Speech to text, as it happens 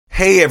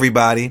Hey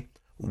everybody,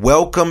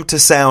 welcome to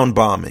Sound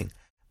Bombing.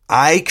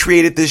 I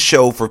created this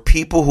show for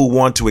people who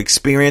want to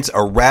experience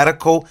a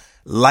radical,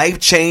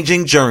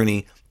 life-changing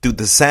journey through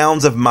the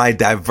sounds of my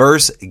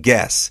diverse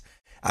guests.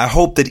 I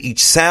hope that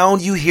each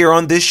sound you hear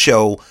on this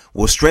show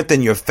will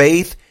strengthen your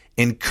faith,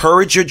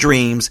 encourage your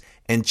dreams,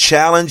 and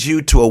challenge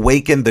you to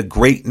awaken the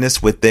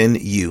greatness within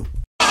you.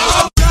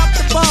 Drop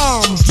the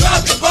bomb.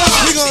 Drop the bomb.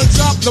 We're gonna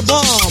drop the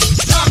bomb.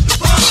 Drop the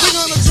bomb. We're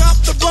gonna drop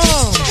the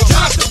bomb.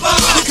 Drop the bomb.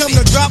 We come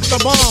to drop the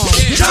bomb.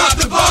 Drop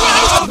the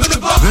bomb.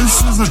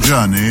 This is a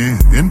journey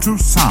into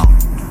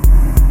sound.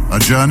 A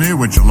journey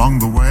which along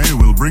the way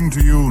will bring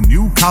to you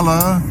new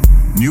color,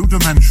 new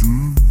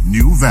dimension,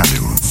 new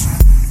values,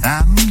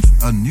 and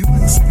a new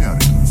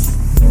experience.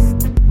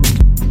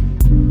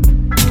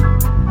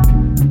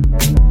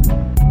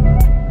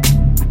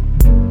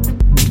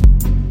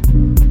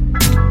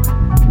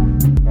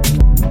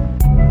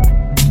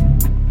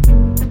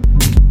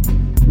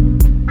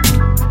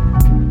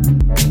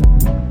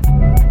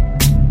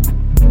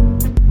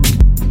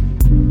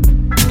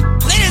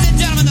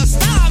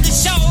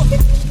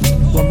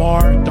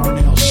 Lamar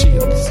Darnell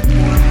Shields.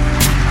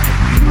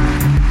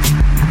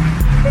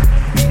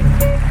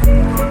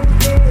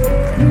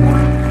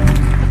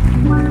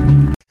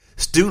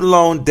 Student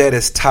loan debt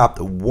has topped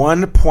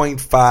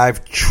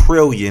 $1.5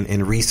 trillion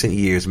in recent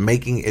years,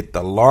 making it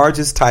the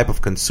largest type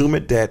of consumer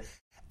debt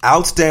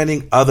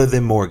outstanding other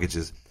than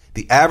mortgages.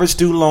 The average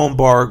student loan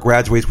borrower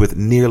graduates with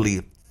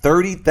nearly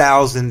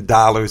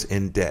 $30,000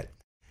 in debt.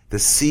 The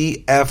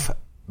CFB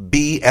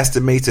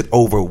estimates that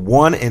over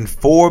 1 in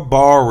 4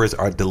 borrowers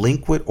are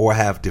delinquent or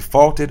have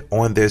defaulted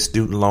on their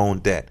student loan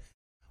debt.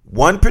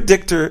 One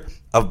predictor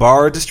of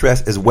borrower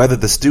distress is whether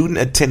the student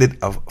attended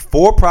a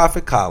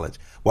for-profit college.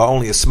 While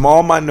only a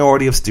small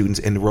minority of students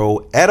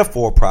enroll at a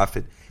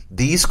for-profit,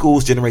 these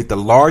schools generate the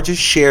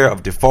largest share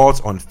of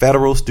defaults on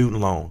federal student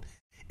loan.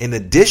 In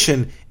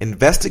addition,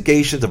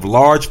 investigations of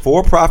large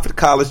for-profit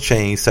college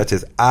chains such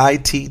as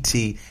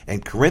ITT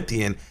and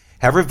Corinthian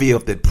have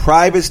revealed that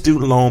private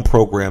student loan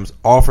programs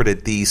offered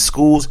at these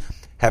schools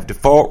have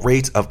default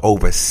rates of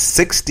over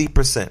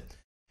 60%.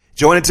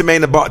 Joining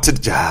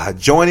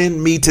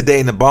me today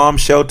in the bomb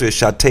shelter is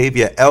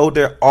Shatavia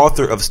Elder,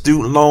 author of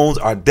Student Loans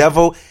Are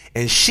Devil,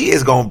 and she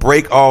is going to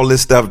break all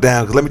this stuff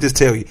down. Because let me just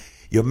tell you,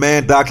 your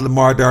man, Dr.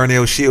 Lamar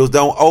Darnell Shields,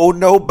 don't owe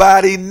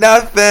nobody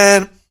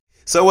nothing.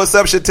 So what's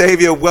up,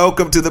 Shatavia?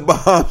 Welcome to the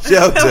bomb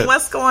shelter.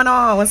 What's going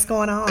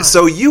on?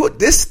 So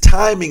this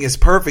timing is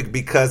perfect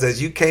because as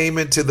you came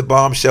into the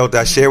bomb shelter,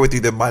 I shared with you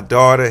that my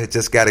daughter had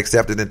just got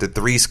accepted into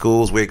 3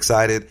 schools. We're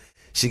excited.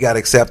 She got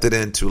accepted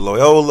into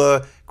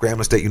Loyola,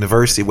 Grambling State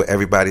University, where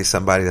everybody's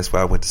somebody. That's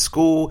where I went to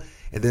school.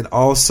 And then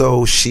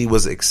also she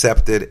was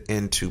accepted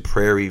into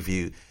Prairie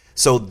View.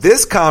 So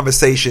this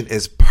conversation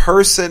is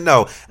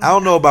personal. I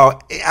don't know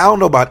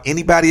about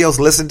anybody else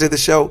listening to the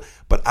show,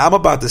 but I'm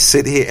about to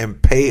sit here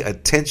and pay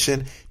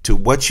attention to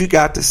what you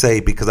got to say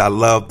because I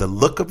love the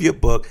look of your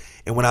book.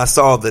 And when I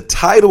saw the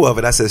title of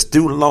it, I said,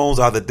 Student Loans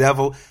Are the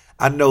Devil.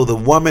 I know the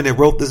woman that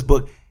wrote this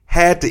book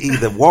had to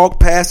either walk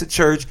past the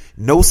church,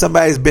 know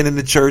somebody's been in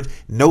the church,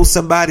 know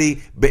somebody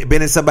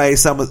been in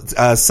somebody's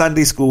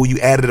Sunday school. You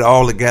added it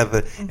all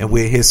together, and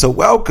we're here. So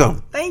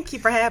welcome. Thank you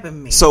for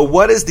having me. So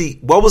what was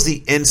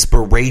the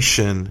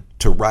inspiration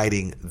to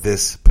writing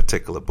this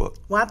particular book?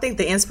 Well, I think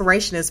the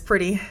inspiration is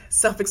pretty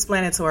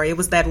self-explanatory. It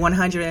was that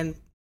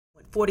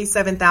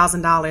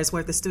 $147,000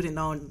 worth of student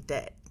loan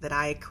debt that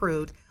I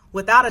accrued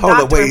without a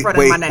doctor in front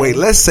of my name. Wait,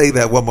 let's say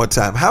that one more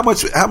time. How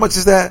much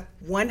is that?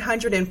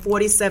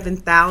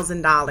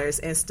 $147,000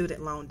 in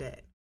student loan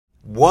debt.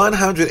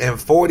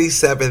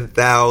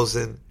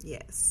 $147,000.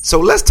 Yes.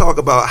 So let's talk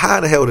about how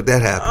the hell did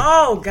that happen?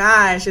 Oh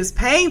gosh, it's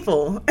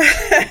painful.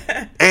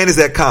 And is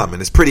that common?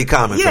 It's pretty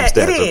common. Yeah,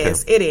 from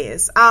stats. It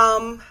is.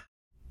 I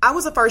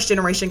was a first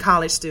generation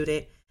college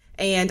student,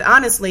 and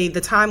honestly,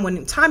 the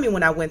timing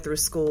when I went through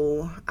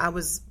school, I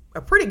was a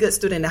pretty good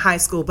student in high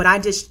school, but I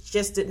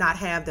just did not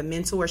have the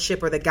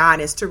mentorship or the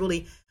guidance to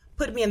really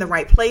put me in the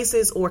right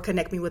places or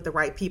connect me with the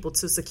right people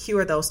to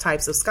secure those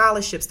types of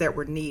scholarships that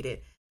were needed.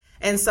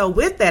 And so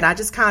with that, I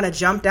just kind of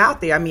jumped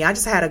out there. I mean, I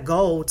just had a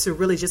goal to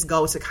really just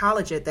go to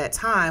college at that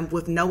time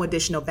with no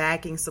additional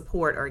backing,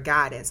 support, or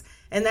guidance.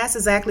 And that's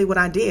exactly what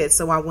I did.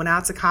 So I went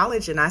out to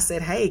college and I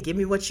said, hey, give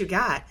me what you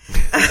got.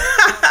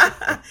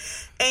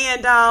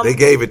 And they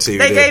gave it to you.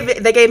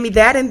 They gave me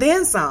that and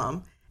then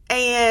some.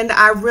 And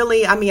I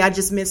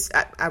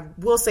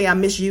will say I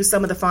misused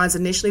some of the funds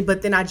initially,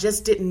 but then I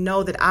just didn't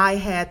know that I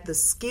had the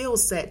skill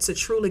set to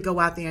truly go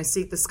out there and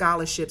seek the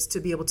scholarships to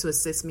be able to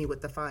assist me with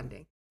the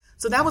funding.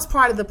 So that was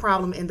part of the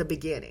problem in the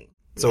beginning.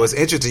 So It's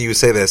interesting you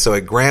say that. So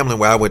at Grambling,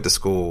 where I went to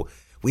school,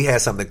 we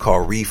had something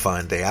called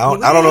Refund Day. I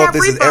don't know if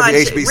this is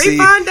every HBC.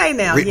 Refund Day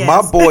now, yes.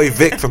 My boy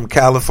Vic from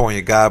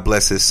California, God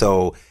bless his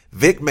soul,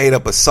 Vic made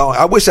up a song.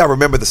 I wish I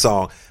remember the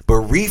song, but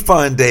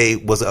Refund Day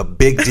was a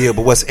big deal.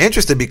 But what's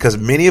interesting, because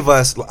many of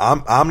us,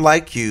 I'm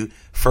like you,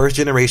 first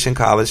generation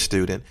college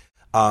student.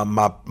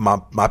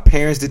 My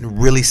parents didn't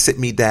really sit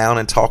me down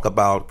and talk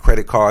about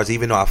credit cards,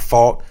 even though I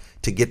fought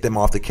to get them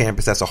off the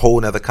campus. That's a whole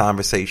nother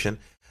conversation.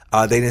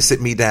 They didn't sit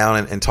me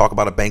down and talk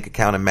about a bank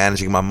account and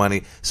managing my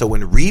money. So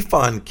when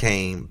refund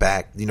came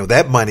back,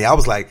 that money, I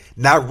was like,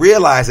 not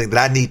realizing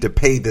that I need to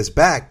pay this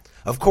back.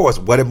 Of course,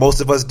 what did most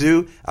of us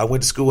do? I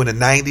went to school in the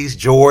 90s,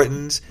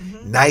 Jordans,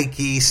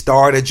 Nike,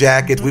 Starter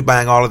jackets. We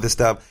buying all of this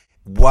stuff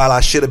while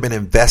I should have been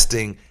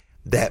investing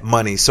that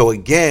money. So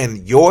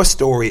again, your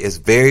story is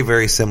very,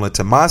 very similar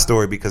to my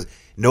story because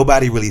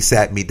nobody really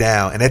sat me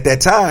down. And at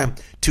that time,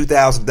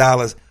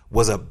 $2,000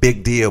 was a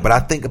big deal. But I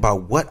think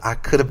about what I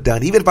could have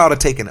done, even if I would have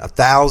taken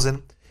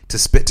 $1,000 to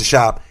spit to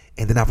shop,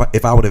 and then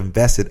if I would have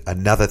invested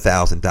another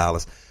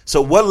 $1,000.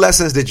 So what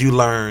lessons did you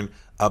learn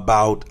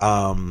about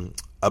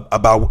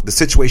the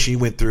situation you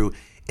went through,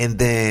 and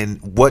then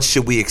what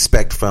should we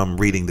expect from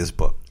reading this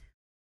book?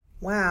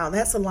 Wow,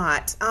 that's a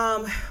lot.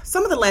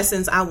 Some of the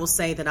lessons I will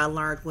say that I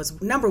learned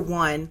was, number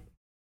one,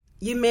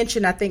 you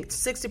mentioned, I think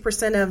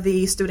 60% of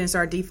the students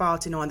are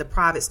defaulting on the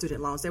private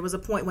student loans. There was a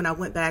point when I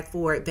went back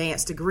for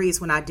advanced degrees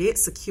when I did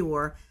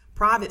secure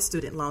private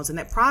student loans. And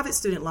that private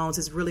student loans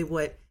is really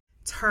what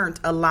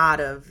turned a lot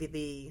of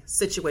the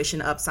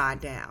situation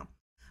upside down.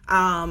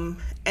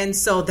 And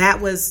so that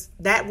was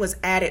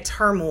added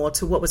turmoil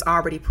to what was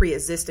already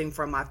pre-existing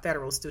from my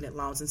federal student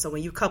loans. And so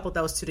when you coupled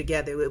those two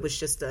together, it was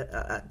just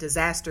a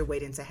disaster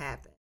waiting to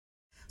happen.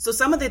 So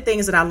some of the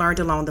things that I learned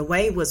along the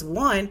way was,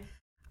 one,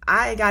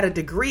 I got a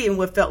degree in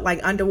what felt like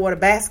underwater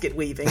basket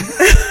weaving.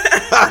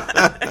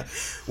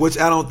 Which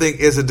I don't think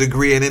is a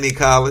degree in any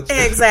college.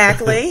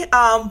 Exactly.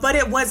 But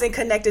it wasn't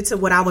connected to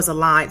what I was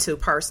aligned to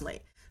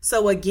personally.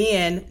 So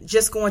again,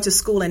 just going to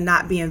school and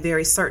not being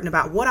very certain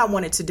about what I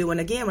wanted to do. And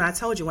again, when I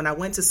told you, when I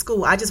went to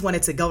school, I just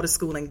wanted to go to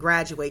school and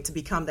graduate to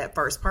become that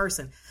first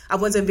person. I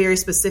wasn't very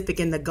specific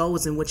in the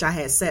goals in which I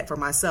had set for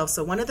myself.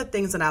 So one of the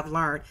things that I've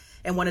learned,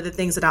 and one of the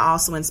things that I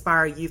also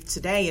inspire youth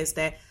today, is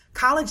that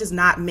college is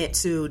not meant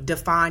to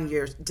define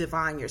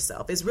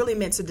yourself. It's really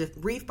meant to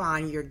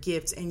refine your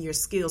gifts and your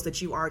skills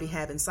that you already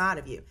have inside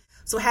of you.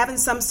 So having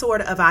some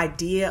sort of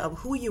idea of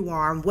who you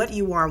are and what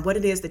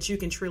it is that you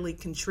can truly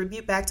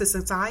contribute back to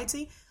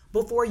society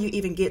before you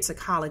even get to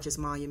college is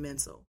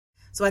monumental.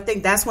 So I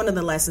think that's one of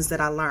the lessons that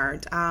I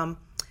learned.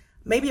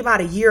 Maybe about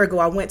a year ago,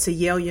 I went to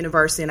Yale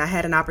University and I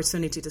had an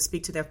opportunity to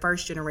speak to their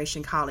first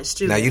generation college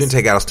students. Now, you didn't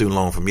take out a student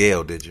loan from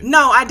Yale, did you?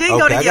 No, I didn't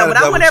go to Yale, but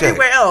I went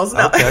everywhere else.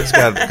 No. Okay,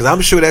 because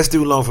I'm sure that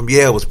student loan from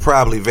Yale was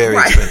probably very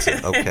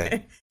expensive.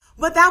 Okay.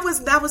 But that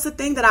was the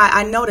thing that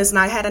I noticed, and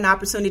I had an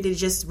opportunity to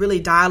just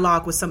really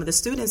dialogue with some of the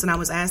students, and I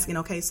was asking,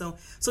 okay, so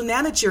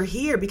now that you're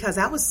here, because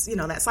that was,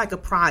 that's like a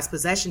prized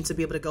possession to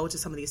be able to go to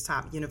some of these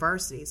top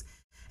universities.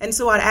 And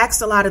so I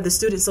asked a lot of the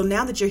students, so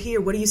now that you're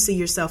here, where do you see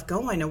yourself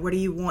going, or what do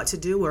you want to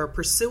do or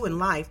pursue in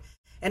life?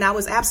 And I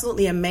was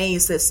absolutely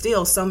amazed that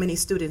still so many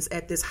students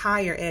at this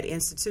higher ed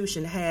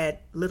institution had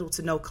little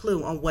to no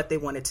clue on what they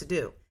wanted to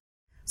do.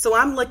 So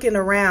I'm looking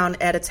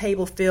around at a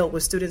table filled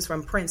with students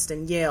from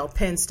Princeton, Yale,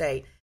 Penn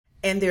State,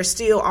 and they're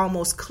still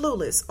almost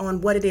clueless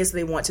on what it is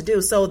they want to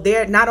do. So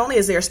there, not only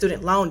is there a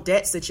student loan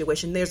debt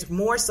situation, there's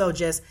more so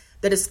just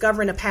the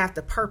discovering a path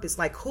to purpose.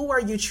 Like, who are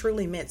you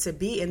truly meant to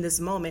be in this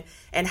moment?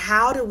 And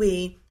how do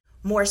we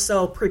more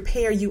so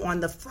prepare you on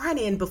the front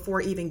end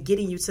before even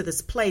getting you to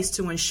this place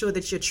to ensure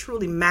that you're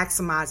truly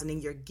maximizing in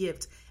your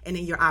gift and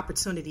in your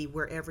opportunity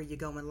wherever you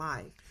go in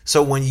life?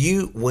 So when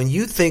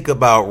you think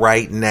about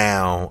right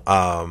now,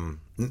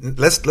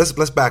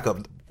 let's back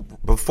up.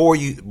 Before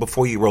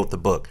you wrote the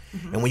book,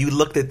 and when you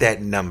looked at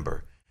that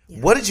number,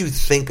 what did you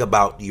think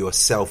about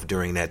yourself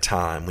during that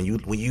time? When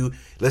you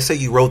let's say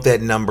you wrote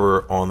that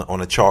number on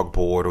a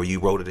chalkboard, or you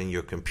wrote it in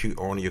your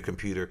computer, on your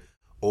computer,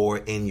 or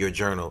in your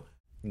journal.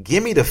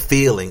 Give me the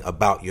feeling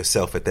about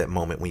yourself at that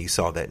moment when you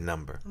saw that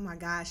number. Oh my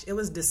gosh, it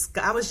was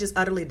I was just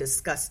utterly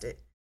disgusted.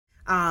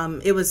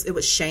 It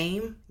was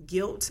shame,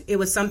 guilt. It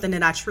was something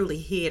that I truly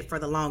hid for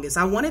the longest.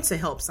 I wanted to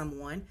help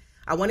someone.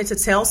 I wanted to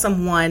tell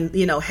someone,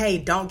 hey,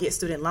 don't get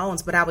student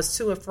loans, but I was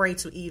too afraid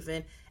to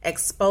even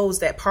expose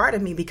that part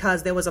of me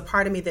because there was a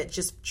part of me that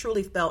just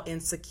truly felt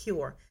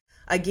insecure.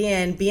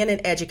 Again, being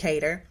an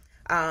educator,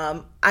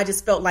 I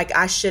just felt like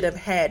I should have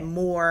had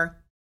more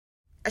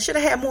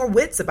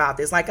wits about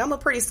this. Like, I'm a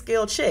pretty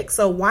skilled chick.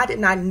 So why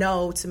didn't I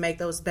know to make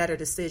those better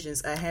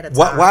decisions ahead of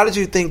time? Why did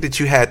you think that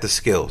you had the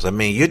skills? I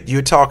mean,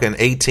 you're talking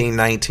 18,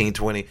 19,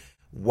 20.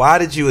 Why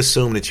did you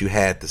assume that you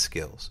had the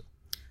skills?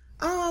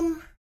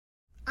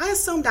 I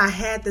assumed I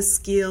had the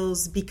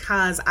skills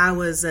because I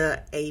was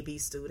a AB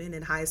student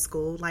in high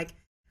school. Like,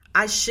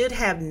 I should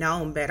have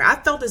known better. I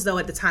felt as though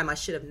at the time I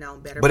should have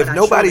known better. But if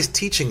nobody's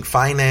teaching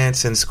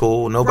finance in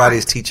school,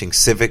 nobody's teaching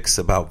civics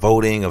about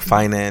voting or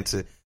finance.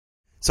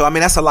 So, I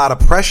mean, that's a lot of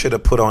pressure to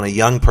put on a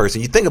young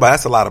person. You think about it,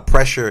 that's a lot of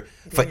pressure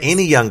for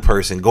any young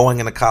person going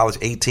into college,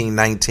 18,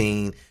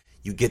 19.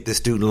 You get this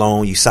student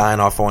loan, you sign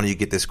off on it, you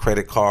get this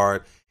credit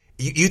card.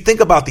 You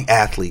think about the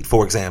athlete,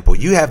 for example.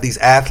 You have these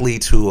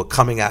athletes who are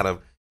coming out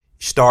of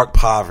stark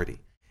poverty.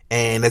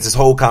 And there's this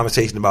whole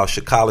conversation about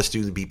should college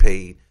students be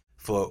paid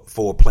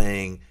for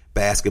playing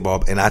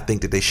basketball. And I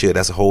think that they should.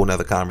 That's a whole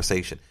nother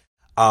conversation.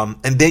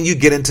 And then you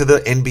get into the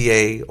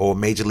NBA or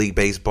Major League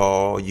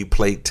Baseball, you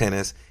play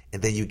tennis,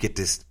 and then you get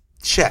this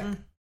check.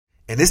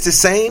 And it's the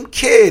same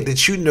kid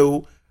that you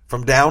knew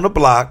from down the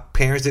block.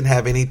 Parents didn't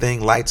have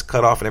anything, lights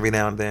cut off and every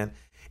now and then.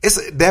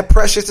 It's that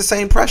pressure. It's the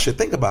same pressure.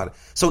 Think about it.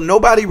 So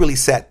nobody really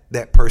sat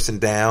that person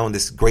down,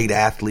 this great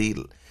athlete,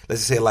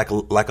 let's just say like a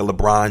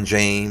LeBron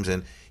James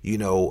and, you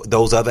know,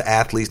 those other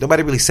athletes.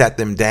 Nobody really sat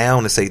them down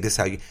and say, this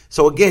how you.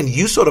 So again,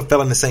 you sort of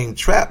fell in the same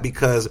trap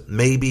because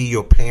maybe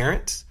your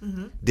parents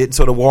didn't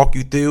sort of walk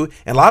you through.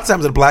 And a lot of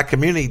times in the black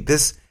community,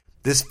 this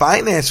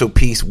financial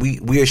piece,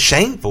 we are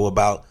shameful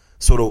about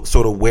sort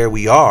of where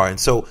we are. And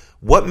so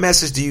what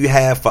message do you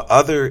have for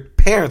other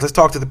parents? Let's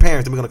talk to the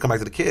parents, then we're going to come back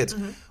to the kids.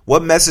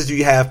 What message do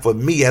you have for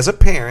me as a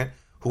parent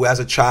who has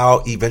a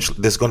child eventually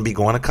that's going to be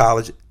going to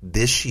college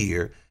this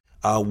year?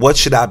 What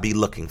should I be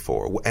looking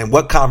for? And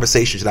what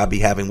conversation should I be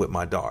having with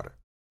my daughter?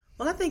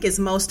 Well, I think it's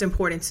most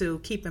important to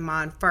keep in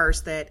mind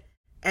first that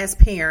as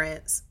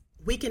parents,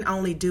 we can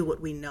only do what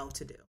we know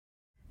to do.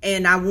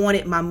 And I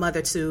wanted my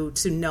mother to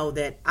know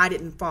that I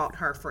didn't fault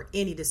her for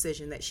any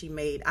decision that she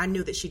made. I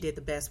knew that she did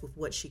the best with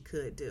what she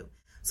could do.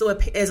 So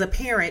as a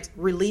parent,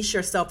 release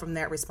yourself from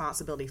that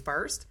responsibility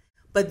first,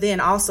 but then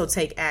also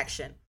take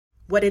action.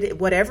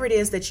 Whatever it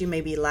is that you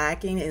may be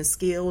lacking in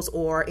skills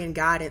or in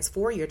guidance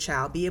for your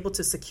child, be able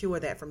to secure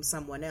that from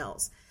someone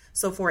else.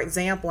 So, for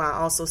example, I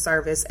also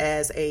service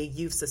as a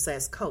youth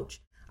success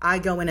coach. I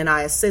go in and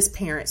I assist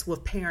parents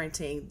with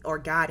parenting or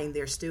guiding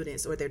their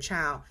students or their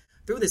child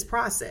through this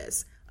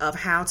process of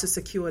how to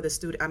secure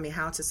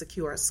how to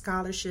secure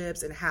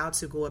scholarships and how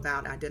to go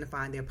about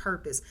identifying their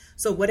purpose.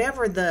 So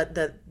whatever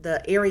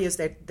the areas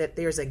that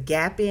there's a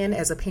gap in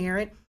as a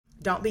parent,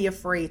 don't be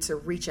afraid to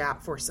reach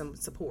out for some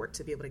support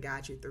to be able to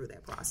guide you through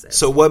that process.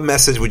 So what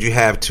message would you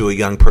have to a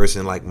young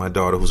person like my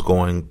daughter who's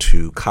going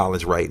to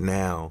college right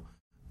now?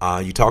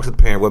 You talk to the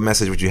parent. What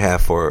message would you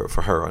have for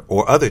her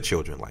or other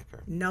children like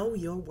her? Know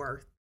your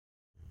worth.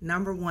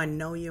 Number one,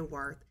 know your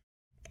worth.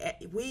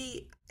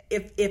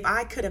 If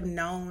I could have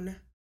known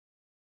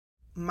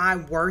my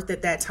worth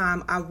at that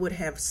time, I would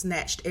have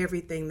snatched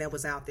everything that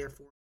was out there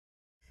for me.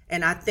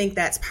 And I think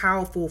that's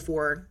powerful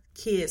for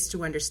kids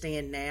to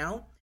understand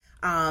now,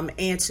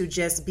 and to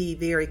just be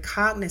very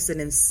cognizant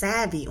and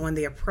savvy on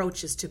the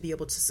approaches to be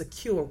able to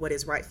secure what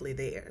is rightfully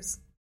theirs.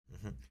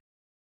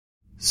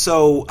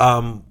 So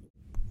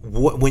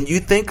when you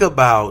think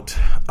about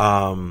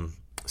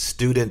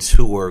students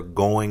who are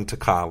going to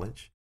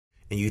college,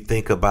 and you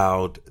think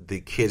about the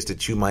kids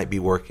that you might be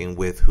working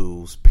with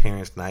whose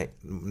parents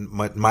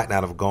might not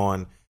have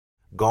gone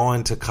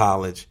to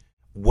college,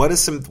 what are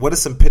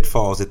some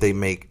pitfalls that they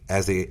make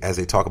as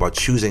they talk about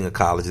choosing a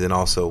college and then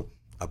also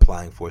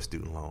applying for a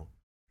student loan?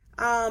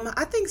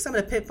 I think some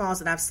of the pitfalls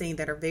that I've seen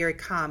that are very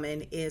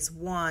common is,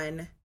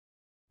 one,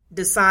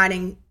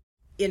 deciding,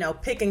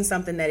 picking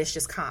something that is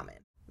just common,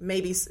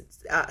 maybe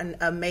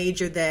a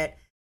major that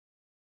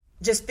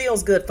just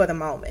feels good for the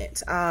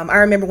moment. I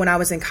remember when I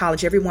was in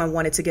college, everyone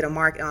wanted to get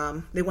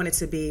they wanted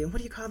to be, what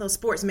do you call those,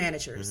 sports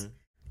managers.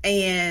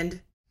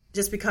 And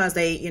just because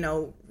they,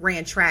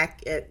 ran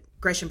track at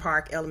Gresham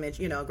Park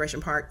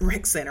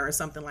Rec Center or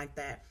something like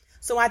that.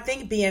 So I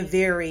think being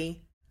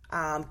very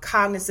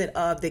cognizant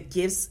of the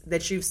gifts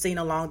that you've seen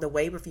along the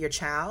way with your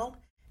child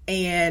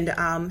and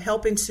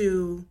helping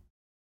to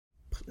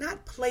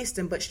not place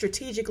them, but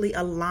strategically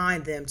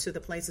align them to the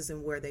places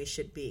and where they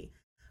should be.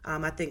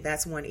 I think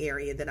that's one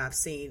area that I've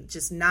seen,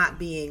 just not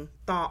being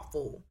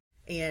thoughtful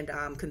and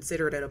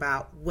considerate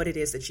about what it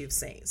is that you've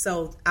seen.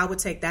 So I would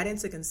take that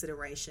into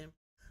consideration.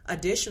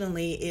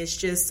 Additionally, it's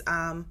just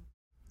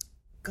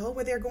go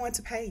where they're going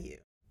to pay you.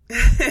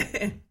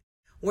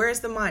 Where's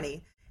the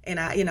money? And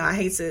I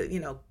hate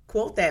to,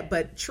 quote that,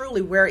 but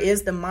truly, where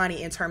is the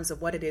money in terms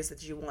of what it is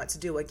that you want to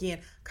do?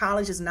 Again,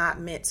 college is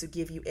not meant to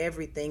give you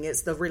everything.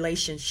 It's the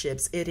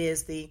relationships. It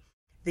is the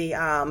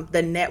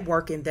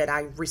networking that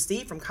I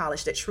received from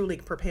college that truly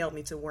propelled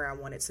me to where I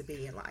wanted to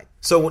be in life.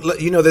 So,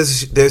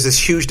 there's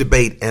this huge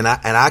debate, and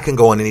I can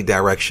go in any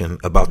direction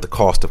about the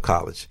cost of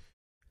college.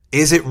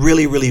 Is it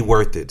really, really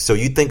worth it? So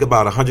you think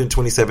about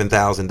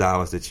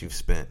 $127,000 that you've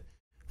spent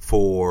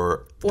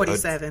for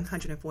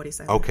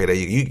 147. Okay, there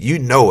you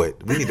know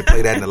it. We need to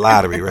play that in the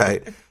lottery,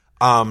 right?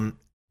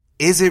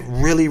 Is it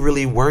really,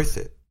 really worth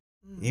it?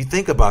 You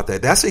think about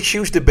that. That's a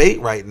huge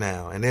debate right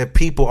now, and there are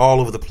people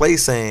all over the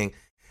place saying,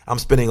 I'm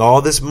spending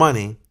all this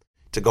money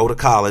to go to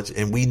college.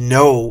 And we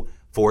know,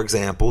 for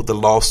example, the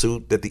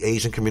lawsuit that the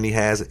Asian community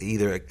has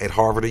either at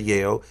Harvard or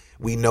Yale.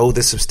 We know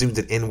there's some students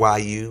at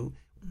NYU.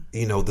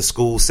 The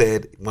school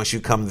said, once you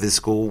come to this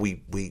school,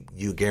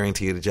 you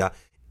guarantee you the job.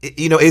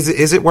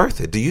 Is it worth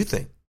it? Do you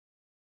think?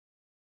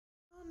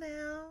 Oh,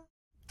 no.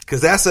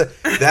 Because that's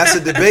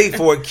a debate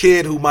for a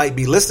kid who might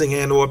be listening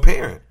and or a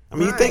parent. I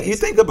mean, right. you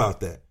think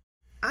about that.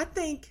 I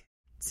think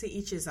to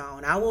each his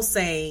own. I will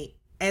say,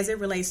 as it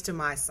relates to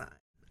my son,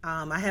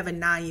 I have a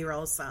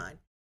 9-year-old son,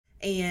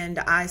 and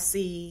I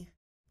see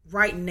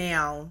right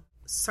now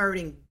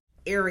certain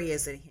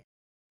areas in him.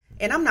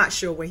 And I'm not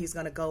sure where he's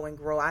going to go and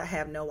grow. I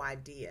have no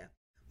idea.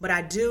 But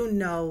I do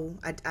know,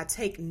 I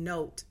take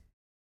note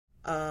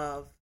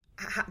of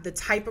the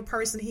type of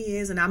person he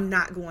is, and I'm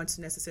not going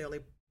to necessarily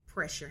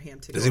pressure him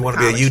to. Does he want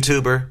to be a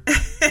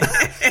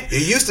YouTuber?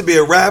 He used to be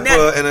a rapper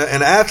and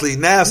an athlete.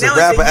 Now it's a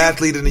rapper,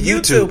 athlete, and a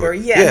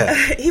YouTuber. Yeah.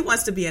 He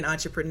wants to be an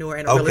entrepreneur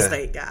and a real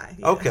estate guy.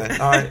 Yeah. Okay.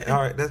 All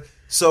right.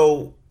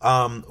 So,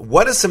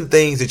 what are some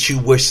things that you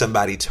wish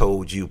somebody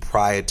told you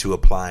prior to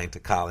applying to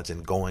college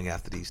and going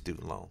after these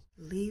student loans?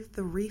 Leave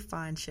the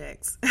refund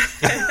checks.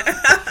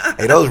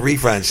 Hey, those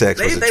refund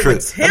checks was a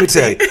trip. Let me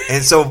tell you.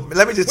 And so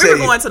let me just tell you.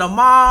 We were going to the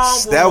mall.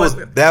 That was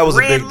a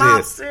big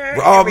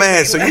deal. Oh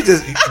man, so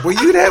were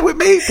you there with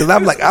me? Because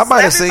I'm like, I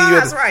might have seen you.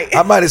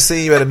 I might have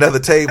seen you at another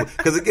table.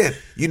 Because again,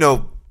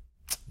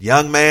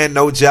 young man,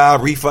 no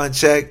job, refund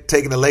check,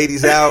 taking the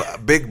ladies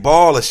out, big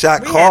ball, a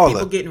shot caller. Had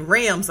people getting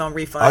rims on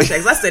refund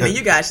checks. I said,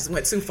 you guys just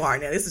went too far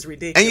now. This is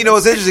ridiculous. And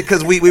it's interesting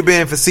because we're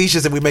being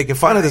facetious and we're making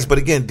fun of this. But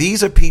again,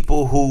 these are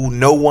people who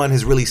no one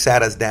has really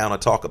sat us down to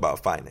talk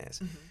about finance.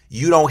 Mm-hmm.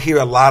 You don't hear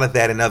a lot of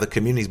that in other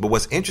communities. But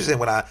what's interesting,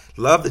 what I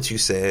love that you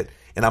said,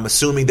 and I'm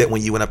assuming that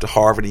when you went up to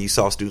Harvard and you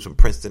saw students from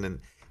Princeton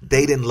and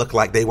they didn't look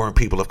like they weren't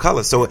people of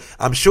color. So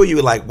I'm sure you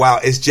were like, wow,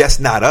 it's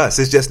just not us.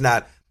 It's just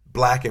not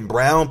Black and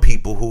brown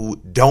people who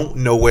don't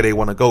know where they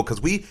want to go.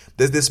 Because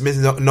there's this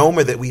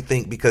misnomer that we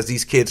think because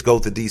these kids go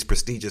to these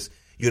prestigious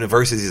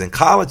universities and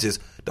colleges,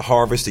 the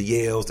Harvards, the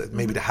Yales,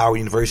 maybe the Howard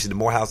University, the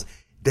Morehouse,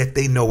 that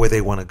they know where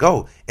they want to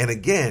go. And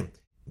again,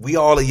 we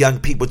all are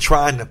young people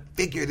trying to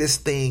figure this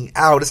thing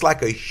out. It's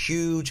like a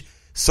huge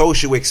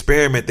social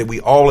experiment that we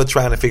all are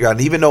trying to figure out.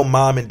 And even though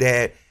mom and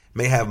dad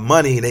may have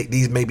money and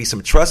these may be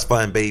some trust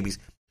fund babies,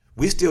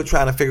 we're still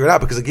trying to figure it out.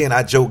 Because again,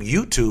 I joke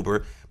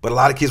YouTuber, but a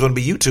lot of kids want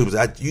to be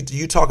YouTubers.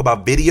 You talk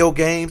about video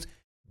games,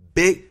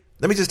 let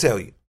me just tell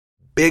you,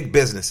 big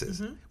businesses.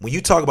 Mm-hmm. When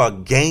you talk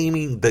about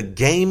gaming, the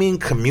gaming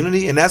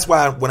community, and that's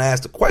why when I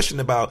asked the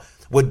question about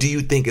what do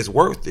you think is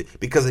worth it,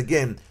 because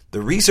again, the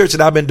research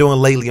that I've been doing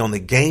lately on the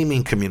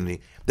gaming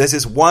community, there's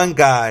this one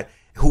guy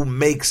who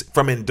makes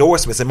from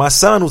endorsements, and my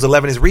son who's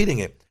 11 is reading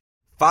it,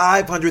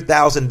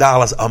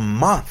 $500,000 a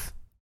month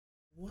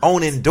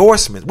on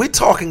endorsements. We're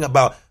talking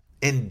about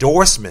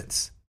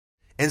endorsements.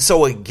 And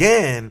so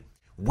again,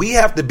 we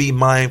have to be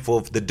mindful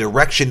of the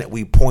direction that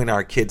we point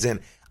our kids in.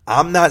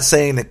 I'm not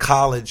saying that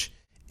college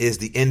is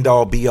the end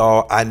all be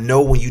all. I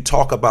know when you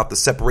talk about the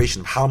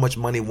separation of how much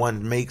money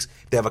one makes,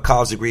 they have a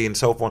college degree and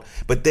so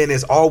forth. But then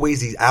there's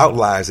always these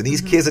outliers, and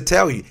these kids will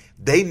tell you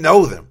they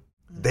know them.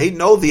 They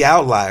know the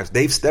outliers.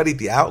 They've studied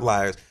the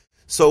outliers.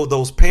 So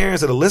those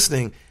parents that are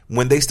listening,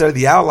 when they study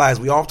the outliers,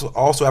 we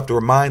also have to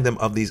remind them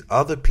of these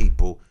other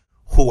people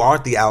who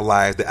aren't the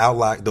outliers,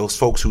 those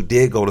folks who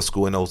did go to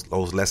school and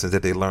those lessons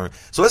that they learned.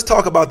 So let's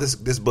talk about this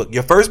book,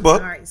 your first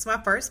book. All right, it's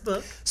my first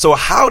book. So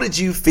how did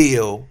you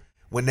feel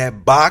when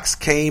that box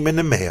came in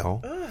the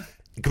mail? Ugh.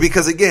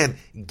 Because again,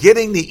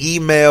 getting the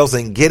emails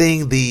and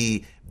getting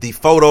the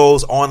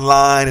photos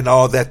online and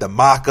all that, the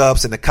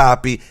mock-ups and the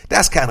copy,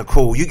 that's kind of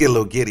cool. You get a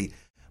little giddy.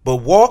 But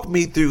walk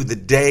me through the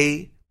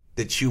day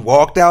that you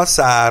walked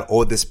outside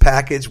or this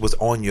package was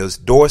on your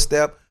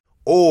doorstep,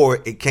 or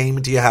it came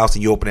into your house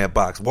and you opened that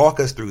box. Walk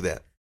us through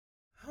that.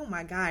 Oh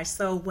my gosh.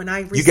 So when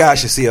you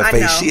guys should see her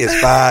face. She is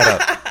fired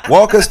up.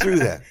 Walk us through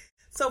that.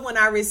 So when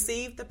I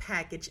received the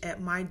package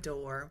at my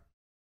door,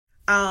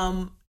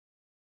 I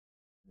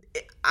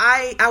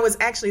was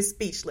actually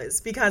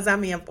speechless because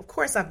of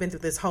course I've been through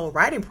this whole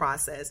writing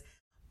process,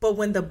 but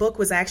when the book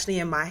was actually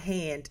in my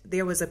hand,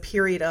 there was a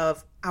period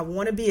of, I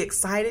want to be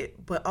excited,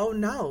 but oh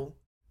no,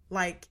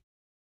 like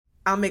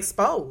I'm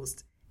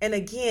exposed. And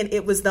again,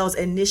 it was those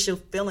initial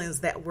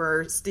feelings that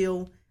were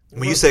still.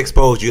 When you say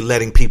exposed, you're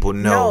letting people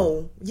know.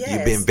 No, yes.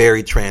 You're being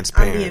very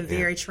transparent. I'm being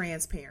very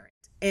transparent.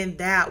 And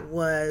that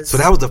was. So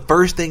that was the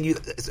first thing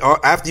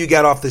after you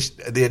got off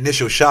the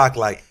initial shock,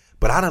 like,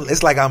 but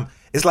it's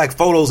like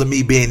photos of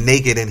me being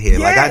naked in here.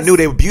 Yes. Like I knew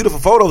they were beautiful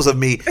photos of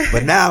me,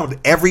 but now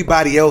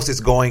everybody else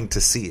is going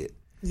to see it.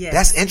 Yes.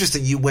 That's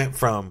interesting. You went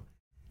from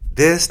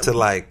this to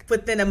like.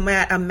 Within a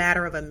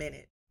matter of a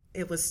minute.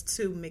 It was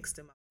two mixed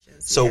emotions.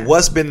 So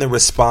what's been the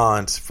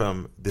response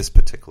from this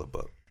particular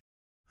book?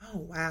 Oh,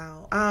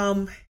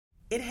 wow.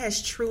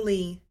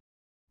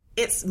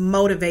 It's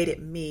motivated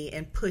me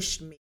and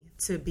pushed me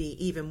to be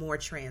even more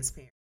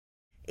transparent.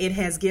 It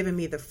has given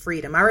me the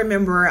freedom. I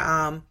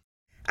remember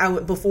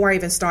before I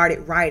even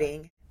started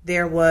writing,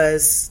 there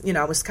was,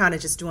 I was kind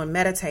of just doing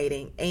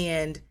meditating.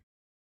 And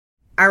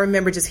I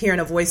remember just hearing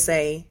a voice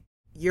say,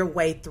 your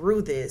way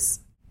through this,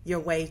 your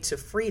way to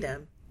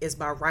freedom is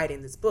by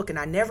writing this book. And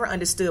I never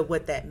understood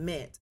what that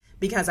meant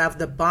because of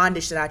the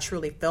bondage that I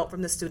truly felt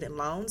from the student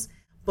loans.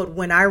 But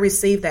when I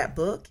received that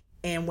book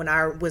and when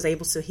I was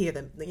able to hear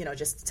the,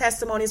 just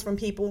testimonies from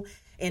people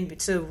and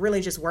to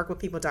really just work with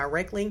people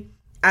directly,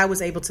 I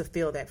was able to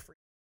feel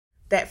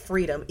that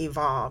freedom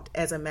evolved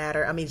as a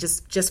matter. I mean,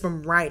 just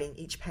from writing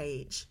each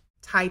page,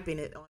 typing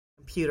it on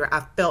the computer,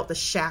 I felt the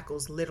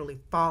shackles literally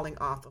falling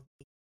off of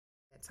me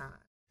at that time.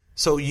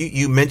 So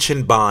you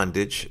mentioned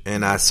bondage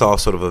and I saw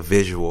sort of a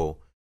visual.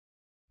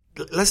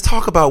 Let's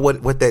talk about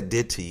what that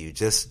did to you.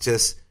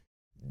 Just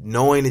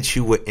knowing that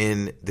you were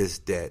in this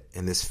debt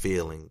and this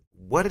feeling.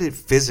 what did it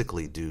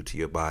physically do to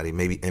your body,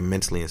 maybe and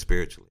mentally and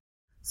spiritually?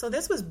 So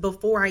this was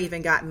before I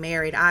even got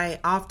married.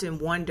 I often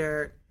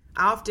wondered,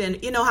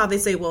 you know how they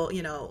say, well,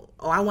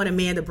 I want a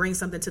man to bring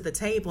something to the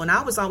table. And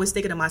I was always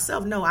thinking to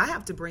myself, no, I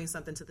have to bring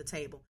something to the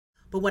table.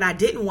 But what I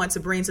didn't want to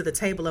bring to the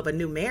table of a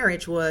new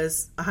marriage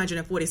was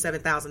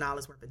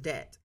 $147,000 worth of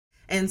debt.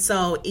 And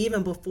so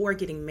even before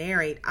getting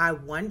married, I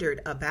wondered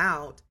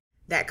about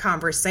that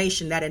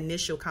conversation, that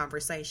initial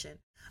conversation.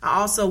 I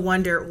also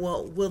wondered,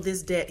 well, will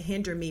this debt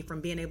hinder me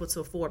from being able to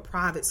afford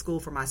private school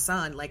for my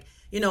son?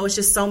 It's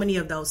just so many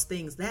of those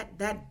things.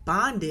 That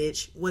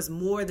bondage was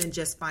more than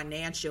just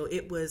financial.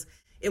 It was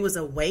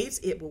a weight.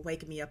 It would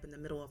wake me up in the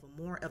middle of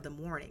the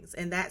mornings.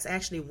 And that's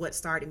actually what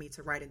started me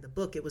to write in the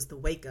book. It was the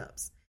wake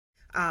ups.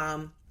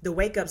 The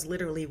wake ups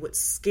literally would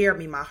scare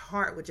me. My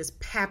heart would just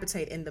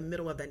palpitate in the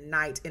middle of the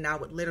night, and I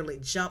would literally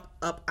jump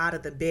up out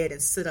of the bed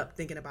and sit up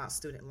thinking about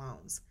student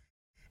loans.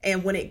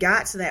 And when it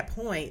got to that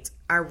point,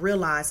 I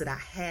realized that I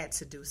had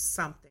to do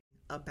something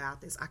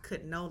about this. I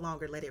could no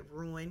longer let it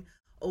ruin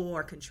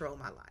or control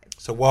my life.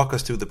 So walk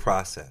us through the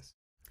process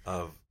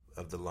of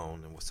the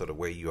loan and sort of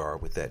where you are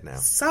with that now.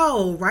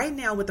 So right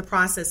now with the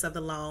process of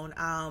the loan,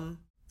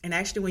 and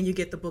actually when you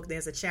get the book,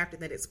 there's a chapter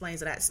that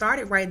explains that I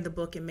started writing the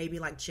book in maybe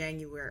like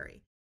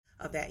January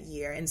of that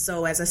year. And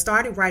so as I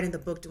started writing the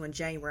book during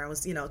January, I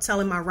was,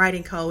 telling my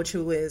writing coach,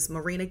 who is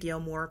Marina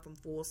Gilmore from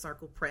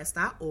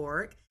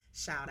FullCirclePress.org,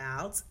 shout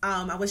out.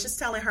 I was just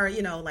telling her,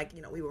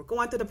 we were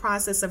going through the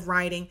process of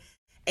writing,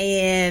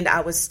 and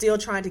I was still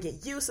trying to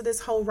get used to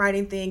this whole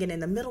writing thing. And in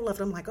the middle of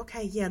it, I'm like,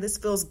 okay, yeah, this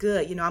feels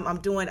good.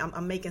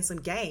 I'm making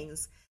some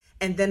gains.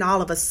 And then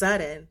all of a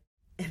sudden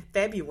in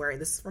February,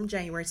 this is from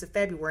January to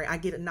February, I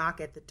get a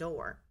knock at the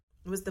door.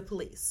 It was the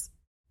police.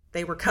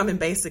 They were coming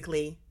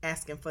basically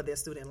asking for their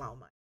student loan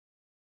money.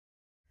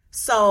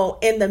 So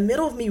in the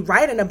middle of me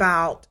writing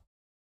about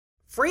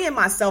freeing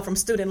myself from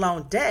student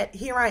loan debt,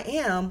 here I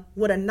am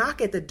with a knock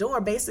at the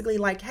door, basically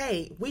like,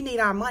 hey, we need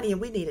our money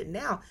and we need it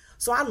now.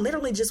 So I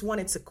literally just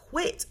wanted to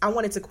quit. I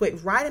wanted to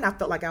quit writing. I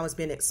felt like I was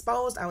being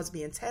exposed. I was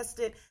being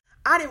tested.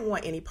 I didn't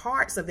want any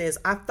parts of this.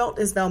 I felt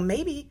as though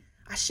maybe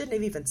I shouldn't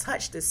have even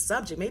touched this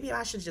subject. Maybe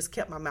I should have just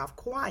kept my mouth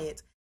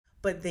quiet.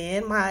 But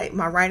then my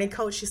writing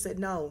coach, she said,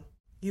 no,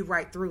 you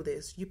write through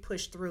this. You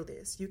push through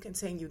this. You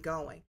continue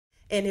going.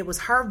 And it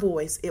was her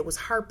voice. It was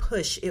her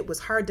push. It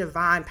was her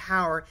divine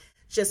power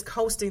just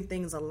coasting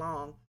things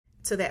along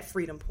to that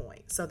freedom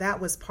point. So that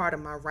was part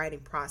of my writing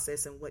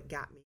process and what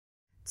got me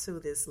to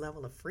this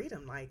level of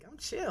freedom. Like, I'm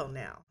chill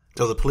now.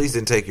 So the police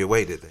didn't take you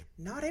away, did they?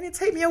 No, they didn't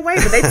take me away,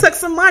 but they took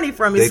some money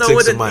from me. They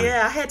took some money.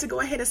 Yeah, I had to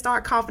go ahead and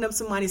start coughing up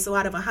some money. So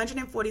out of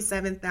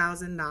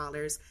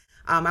 $147,000,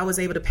 I was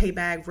able to pay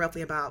back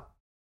roughly about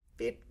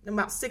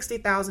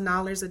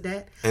 $60,000 of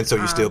debt. And so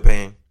you're still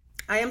paying?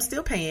 I am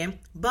still paying,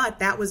 but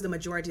that was the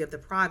majority of the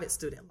private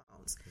student loans.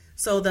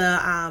 So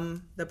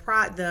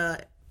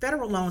the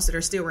federal loans that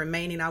are still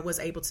remaining, I was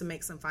able to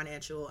make some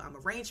financial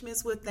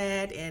arrangements with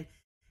that and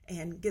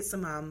get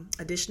some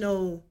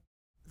additional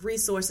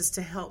resources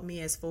to help me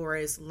as far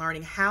as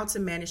learning how to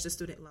manage the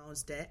student loan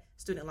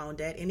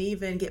debt, and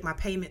even get my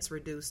payments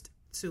reduced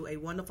to a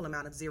wonderful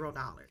amount of $0.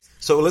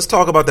 So let's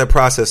talk about that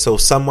process. So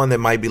someone that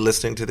might be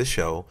listening to the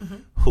show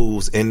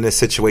who's in this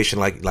situation,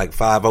 like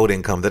 5-0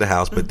 didn't come to the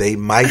house, but they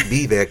might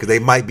be there because they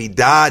might be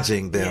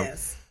dodging them.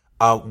 Yes.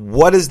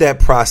 What is that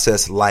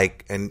process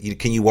like? And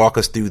can you walk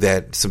us through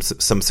that?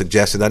 Some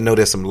suggestions. I know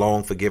there's some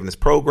loan forgiveness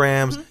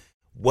programs.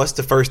 What's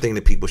the first thing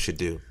that people should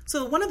do?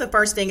 So one of the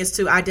first things is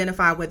to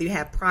identify whether you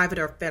have private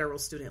or federal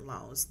student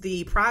loans.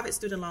 The private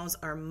student loans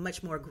are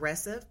much more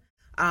aggressive.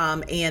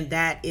 And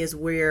that is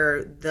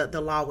where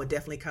the law would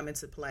definitely come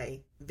into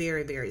play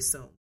very, very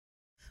soon.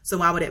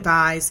 So I would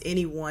advise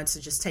anyone to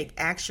just take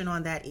action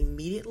on that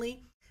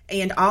immediately.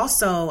 And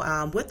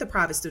also with the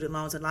private student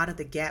loans, a lot of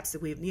the gaps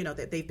that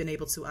that they've been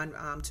able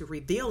to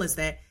reveal is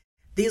that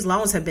these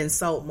loans have been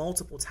sold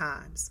multiple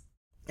times.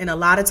 And a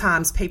lot of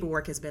times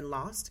paperwork has been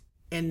lost.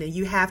 And then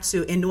you have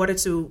to, in order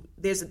to,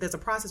 there's a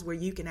process where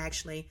you can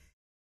actually,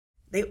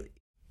 they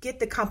get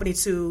the company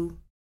to,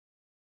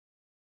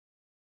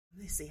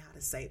 let me see how to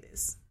say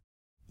this.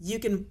 You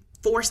can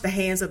force the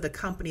hands of the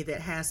company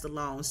that has the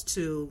loans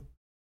to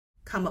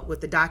come up with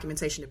the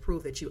documentation to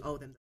prove that you owe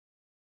them.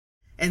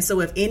 And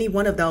so if any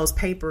one of those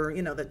paper,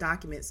 the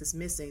documents is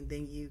missing,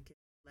 then you can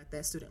let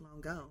that student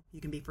loan go. You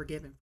can be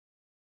forgiven.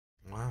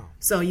 Wow.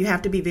 So you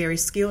have to be very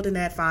skilled in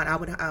that. I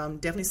would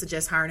definitely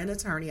suggest hiring an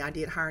attorney. I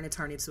did hire an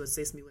attorney to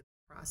assist me with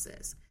the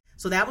process.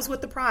 So that was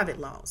with the private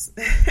loans.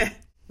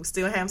 We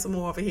still have some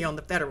more over here on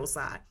the federal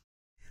side.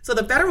 So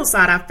the federal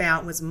side I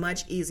found was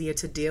much easier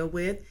to deal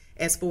with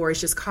as far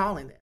as just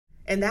calling them.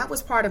 And that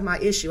was part of my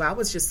issue. I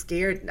was just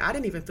scared. I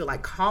didn't even feel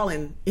like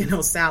calling,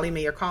 Sallie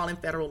Mae or calling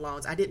federal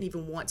loans. I didn't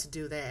even want to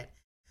do that.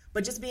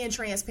 But just being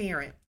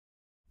transparent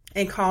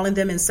and calling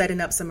them and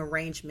setting up some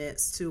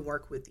arrangements to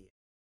work with you.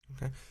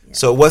 Okay. Yeah.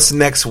 So what's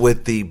next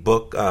with the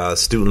book,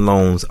 Student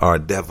Loans Are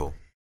Devil?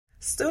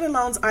 Student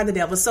Loans Are the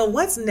Devil. So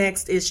what's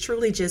next is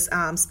truly just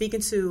speaking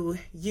to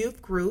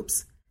youth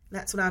groups.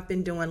 That's what I've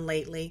been doing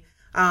lately.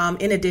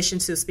 In addition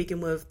to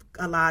speaking with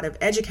a lot of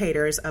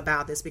educators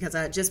about this, because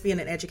just being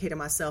an educator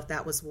myself,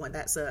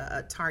 that's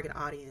a target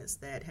audience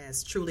that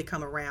has truly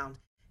come around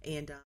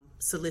and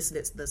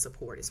solicited the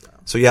support as well.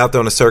 So you're out there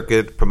on the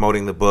circuit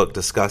promoting the book,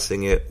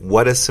 discussing it.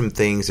 What are some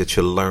things that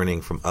you're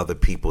learning from other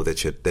people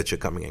that you're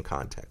coming in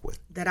contact with?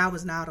 That I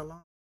was not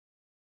alone.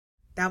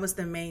 That was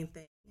the main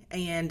thing.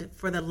 And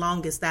for the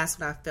longest, that's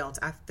what I felt.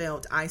 I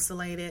felt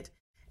isolated.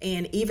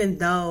 And even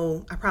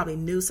though I probably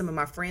knew some of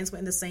my friends were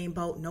in the same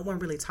boat, no one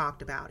really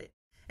talked about it.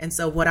 And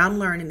so what I'm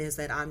learning is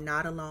that I'm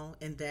not alone,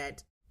 and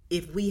that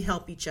if we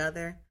help each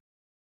other,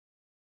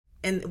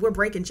 and we're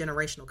breaking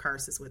generational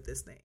curses with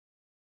this thing.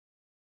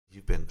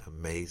 You've been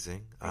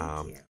amazing.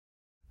 Thank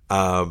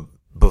you.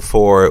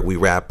 Before we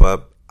wrap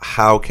up,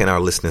 how can our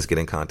listeners get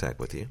in contact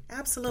with you?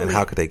 Absolutely. And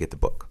how could they get the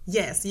book?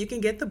 Yes, you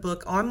can get the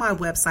book on my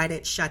website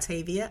at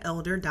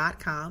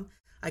shataviaelder.com.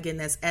 Again,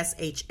 that's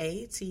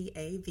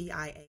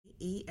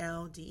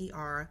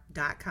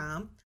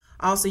SHATAVIAELDER.com.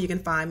 Also, you can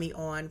find me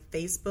on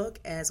Facebook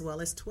as well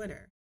as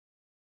Twitter.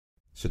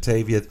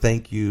 Shatavia,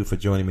 thank you for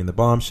joining me in the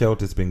Bomb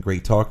Shelter. It's been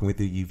great talking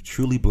with you. You've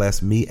truly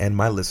blessed me and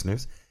my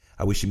listeners.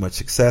 I wish you much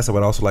success. I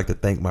would also like to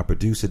thank my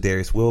producer,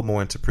 Darius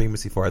Wilmore, and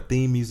Supremacy for our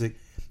theme music,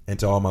 and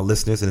to all my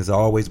listeners. And as I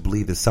always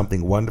believe that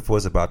something wonderful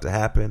is about to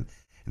happen,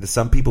 and that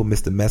some people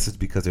miss the message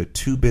because they're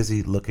too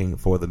busy looking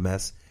for the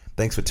mess.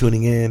 Thanks for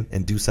tuning in,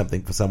 and do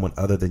something for someone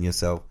other than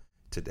yourself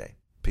today.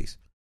 Peace.